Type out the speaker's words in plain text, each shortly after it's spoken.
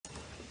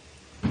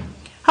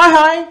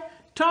Hi,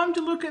 time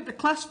to look at the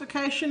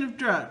classification of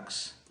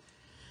drugs.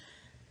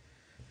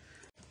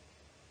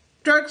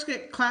 Drugs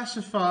get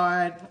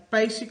classified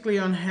basically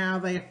on how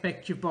they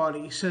affect your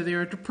body. So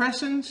there are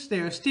depressants,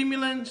 there are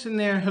stimulants, and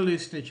there are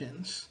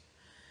hallucinogens.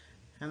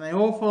 And they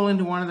all fall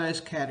into one of those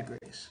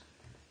categories.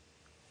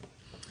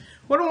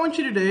 What I want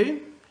you to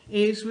do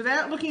is,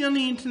 without looking on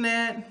the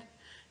internet,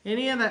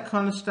 any of that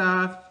kind of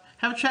stuff,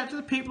 have a chat to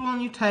the people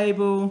on your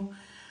table,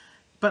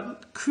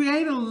 but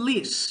create a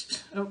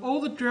list of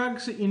all the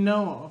drugs that you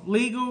know of.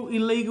 Legal,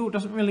 illegal,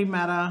 doesn't really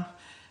matter.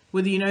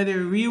 Whether you know their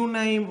real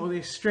name or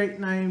their street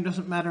name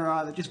doesn't matter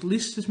either. Just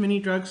list as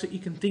many drugs that you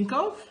can think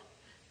of.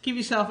 Give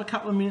yourself a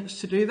couple of minutes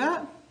to do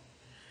that.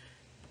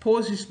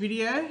 Pause this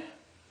video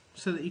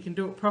so that you can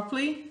do it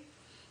properly,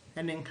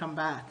 and then come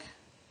back.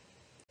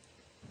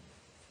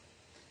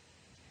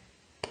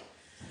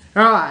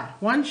 Alright,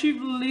 once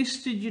you've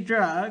listed your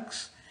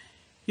drugs,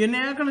 you're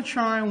now going to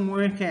try and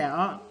work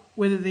out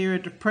whether they're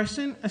a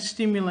depressant, a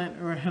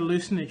stimulant, or a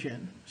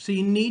hallucinogen. So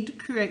you need to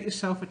create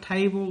yourself a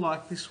table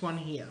like this one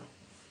here.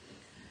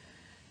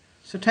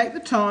 So take the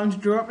time to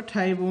draw up a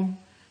table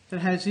that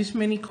has this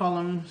many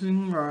columns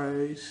and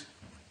rows.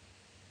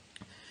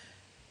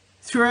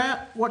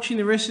 Throughout watching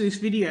the rest of this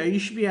video, you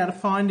should be able to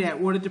find out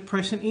what a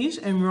depressant is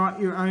and write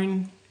your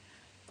own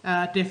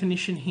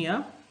definition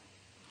here.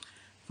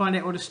 Find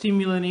out what a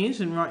stimulant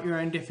is and write your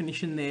own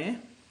definition there,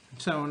 and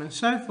so on and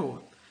so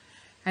forth.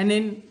 And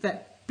then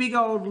that big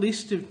old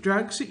list of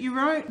drugs that you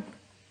wrote,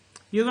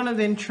 you're going to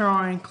then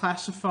try and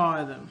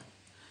classify them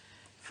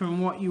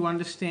from what you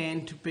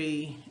understand to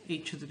be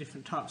each of the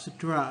different types of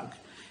drug.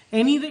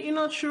 Any that you're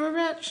not sure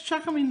about, just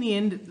chuck them in the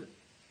end,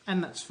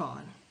 and that's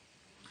fine.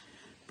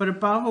 But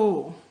above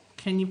all,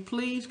 can you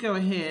please go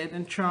ahead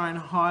and try and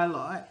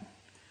highlight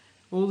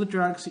all the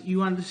drugs that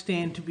you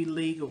understand to be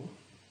legal.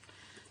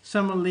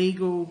 Some are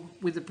legal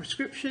with a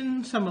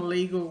prescription, some are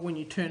legal when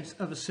you turn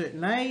of a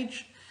certain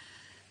age.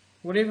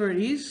 Whatever it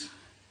is,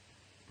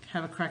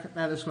 have a crack at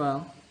that as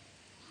well.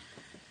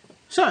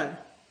 So,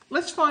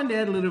 let's find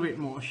out a little bit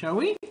more, shall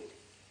we?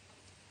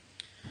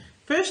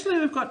 Firstly,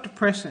 we've got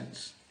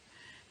depressants.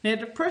 Now,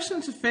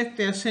 depressants affect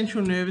our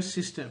central nervous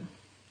system.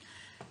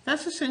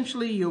 That's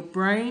essentially your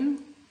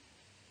brain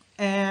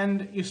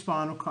and your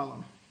spinal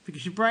column,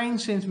 because your brain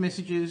sends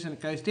messages and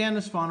it goes down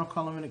the spinal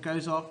column and it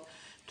goes off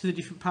to the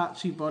different parts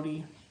of your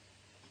body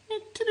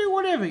to do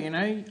whatever, you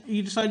know.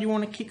 You decide you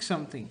want to kick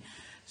something.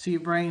 So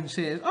your brain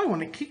says, I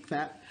want to kick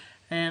that,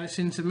 and it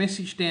sends a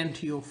message down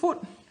to your foot,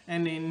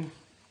 and then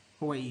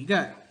away you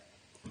go.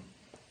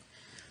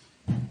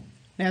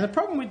 Now the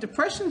problem with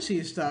depressants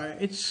is, though,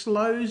 it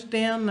slows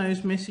down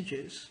those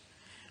messages,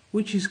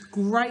 which is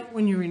great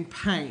when you're in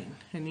pain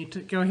and you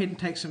go ahead and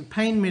take some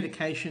pain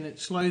medication. It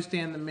slows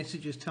down the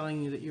messages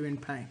telling you that you're in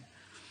pain.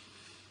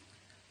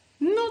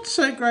 Not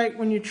so great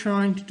when you're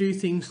trying to do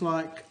things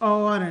like,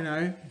 oh, I don't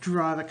know,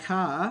 drive a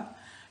car,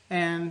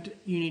 and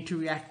you need to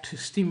react to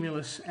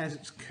stimulus as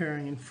it's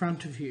occurring in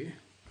front of you.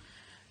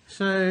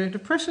 So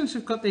depressants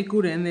have got their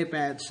good and their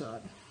bad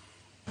side.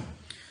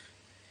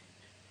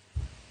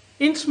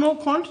 In small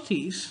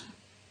quantities,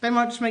 they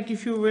might just make you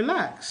feel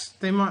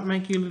relaxed. They might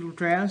make you a little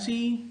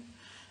drowsy.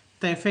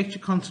 They affect your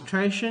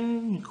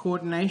concentration, your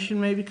coordination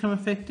may become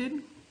affected.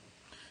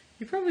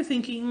 You're probably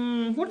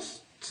thinking,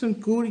 what's some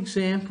good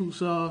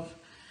examples of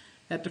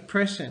a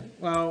depressant?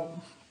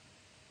 Well,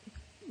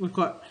 we've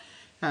got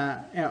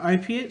our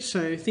opiates,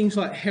 so things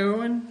like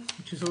heroin,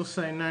 which is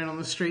also known on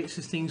the streets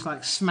as things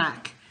like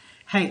smack,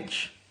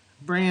 H,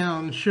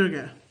 brown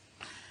sugar.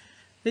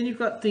 Then you've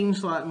got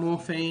things like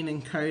morphine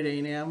and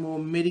codeine, our more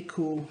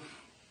medical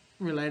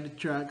related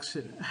drugs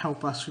that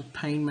help us with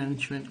pain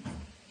management.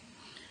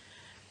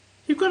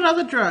 You've got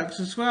other drugs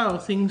as well,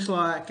 things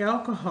like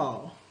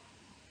alcohol,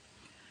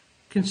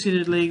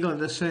 considered legal at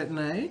a certain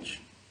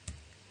age.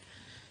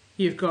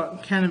 You've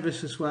got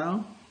cannabis as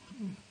well.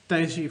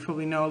 Those of you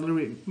probably know a little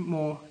bit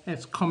more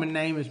as common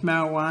name as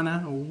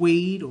marijuana or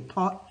weed or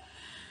pot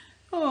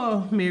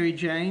or Mary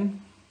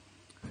Jane.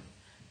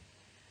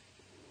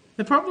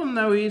 The problem,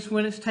 though, is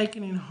when it's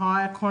taken in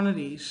higher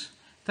quantities,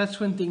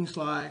 that's when things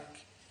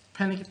like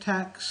panic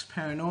attacks,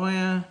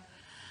 paranoia,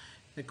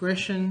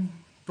 aggression,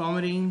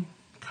 vomiting,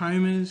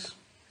 comas,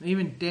 and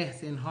even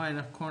death in high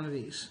enough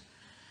quantities.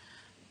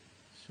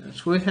 So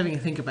it's worth having a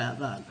think about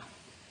that.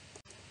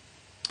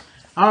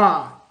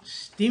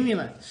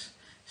 Stimulants.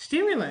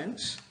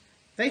 Stimulants,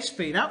 they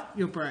speed up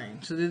your brain.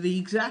 So they're the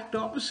exact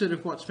opposite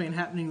of what's been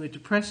happening with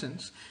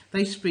depressants.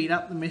 They speed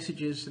up the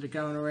messages that are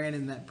going around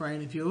in that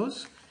brain of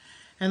yours.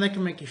 And they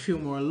can make you feel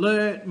more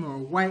alert, more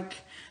awake.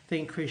 They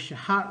increase your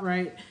heart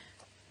rate,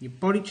 your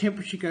body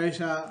temperature goes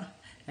up,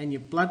 and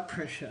your blood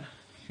pressure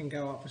can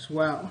go up as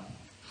well.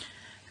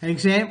 And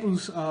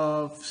examples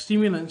of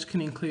stimulants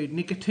can include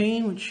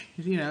nicotine, which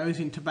is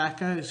in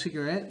tobacco,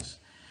 cigarettes.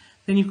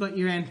 Then you've got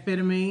your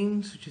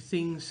amphetamines, which are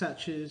things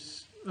such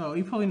as,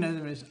 you probably know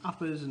them as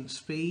uppers and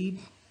speed.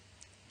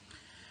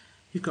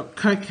 You've got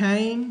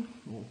cocaine,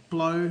 or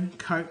blow,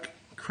 coke,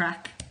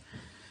 crack.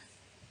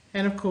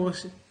 And of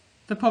course,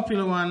 the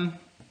popular one,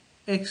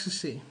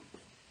 ecstasy.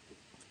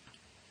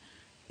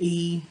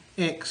 E,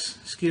 X,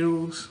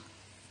 Skittles.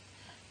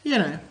 You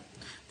know.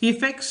 The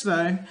effects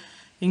though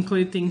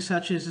include things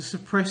such as a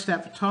suppressed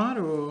appetite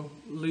or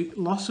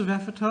loss of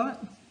appetite,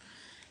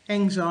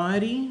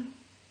 anxiety,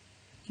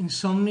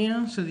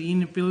 insomnia, so the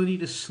inability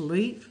to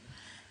sleep.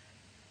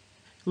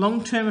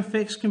 Long-term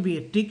effects can be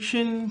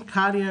addiction,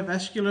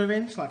 cardiovascular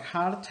events like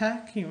heart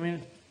attack. I mean,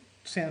 it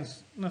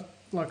sounds not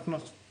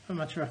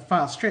much of a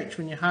far stretch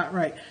when your heart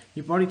rate,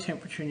 your body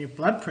temperature and your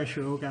blood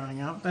pressure are all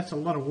going up. That's a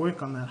lot of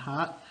work on that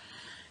heart.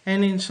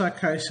 And in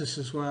psychosis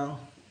as well.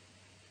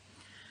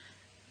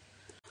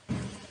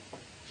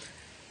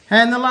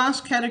 And the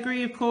last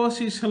category, of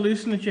course, is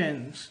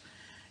hallucinogens.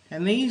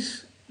 And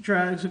these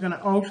drugs are going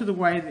to alter the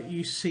way that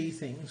you see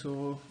things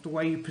or the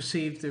way you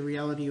perceive the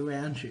reality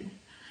around you.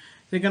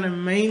 They're going to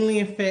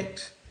mainly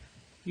affect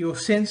your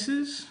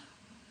senses,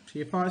 so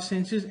your five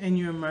senses, and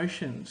your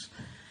emotions.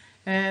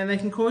 And they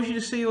can cause you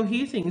to see or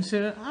hear things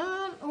that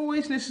aren't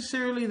always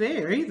necessarily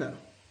there either.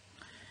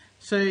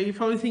 So you're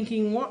probably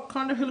thinking, what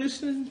kind of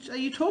hallucinogens are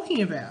you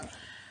talking about?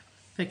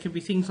 They could be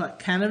things like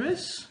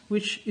cannabis,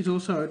 which is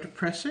also a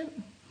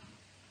depressant,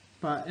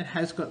 but it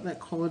has got that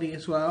quality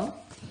as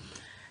well.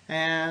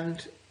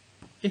 And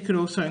it could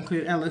also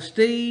include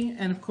LSD,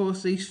 and of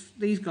course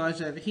these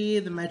guys over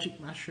here, the magic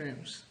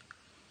mushrooms.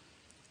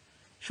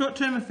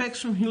 Short-term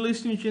effects from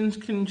hallucinogens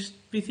can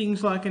just be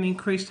things like an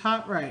increased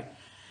heart rate,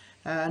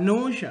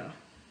 nausea,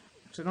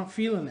 so not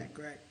feeling that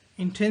great,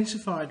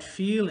 intensified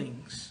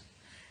feelings,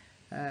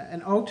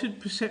 an altered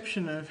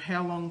perception of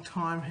how long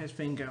time has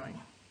been going.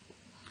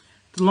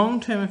 The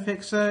long-term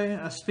effects though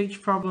are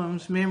speech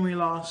problems, memory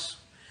loss,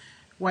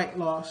 weight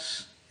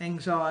loss,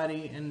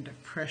 anxiety and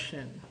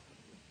depression.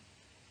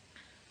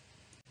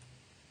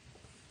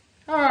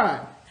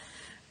 Alright,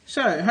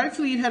 so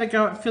hopefully you had a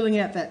go at filling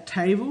out that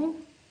table,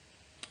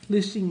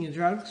 listing your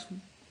drugs,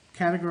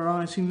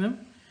 categorising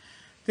them.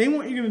 Then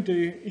what you're going to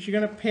do is you're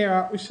going to pair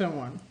up with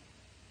someone,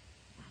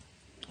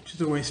 which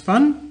is always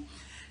fun,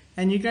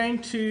 and you're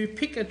going to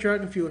pick a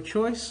drug of your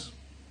choice.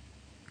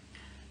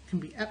 It can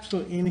be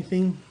absolutely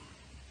anything,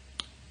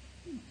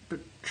 but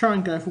try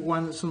and go for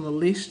one that's on the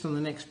list on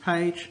the next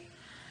page,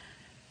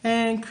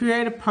 and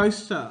create a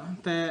poster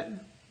that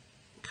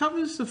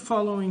covers the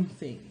following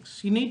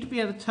things. You need to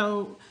be able to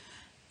tell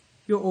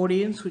your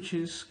audience, which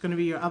is going to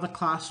be your other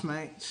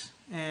classmates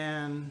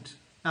and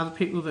other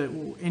people that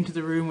will enter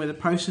the room where the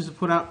posters are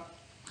put up.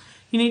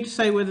 You need to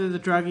say whether the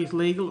drug is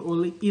legal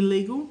or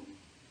illegal,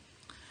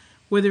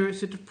 whether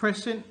it's a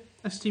depressant,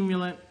 a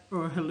stimulant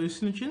or a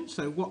hallucinogen,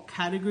 so what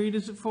category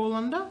does it fall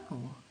under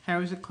or how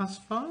is it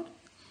classified.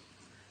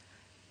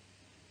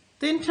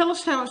 Then tell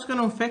us how it's going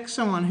to affect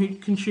someone who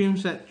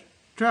consumes that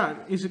drug.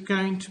 Is it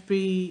going to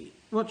be,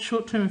 what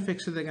short-term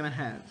effects are they going to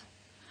have?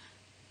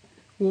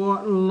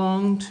 What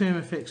long-term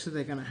effects are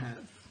they going to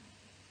have?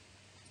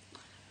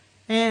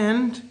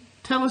 And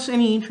tell us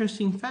any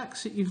interesting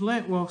facts that you've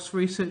learnt whilst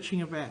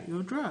researching about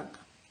your drug.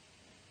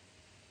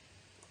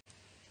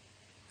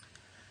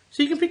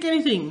 So you can pick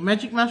anything: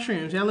 magic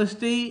mushrooms,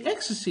 LSD,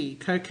 ecstasy,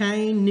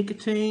 cocaine,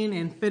 nicotine,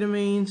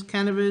 amphetamines,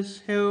 cannabis,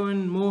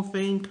 heroin,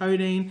 morphine,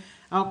 codeine,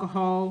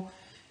 alcohol,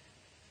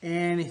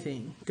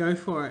 anything. Go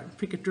for it.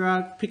 Pick a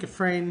drug, pick a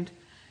friend,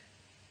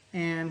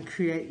 and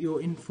create your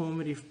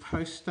informative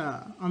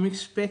poster. I'm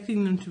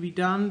expecting them to be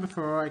done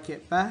before I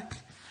get back.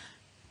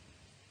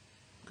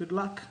 Good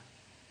luck.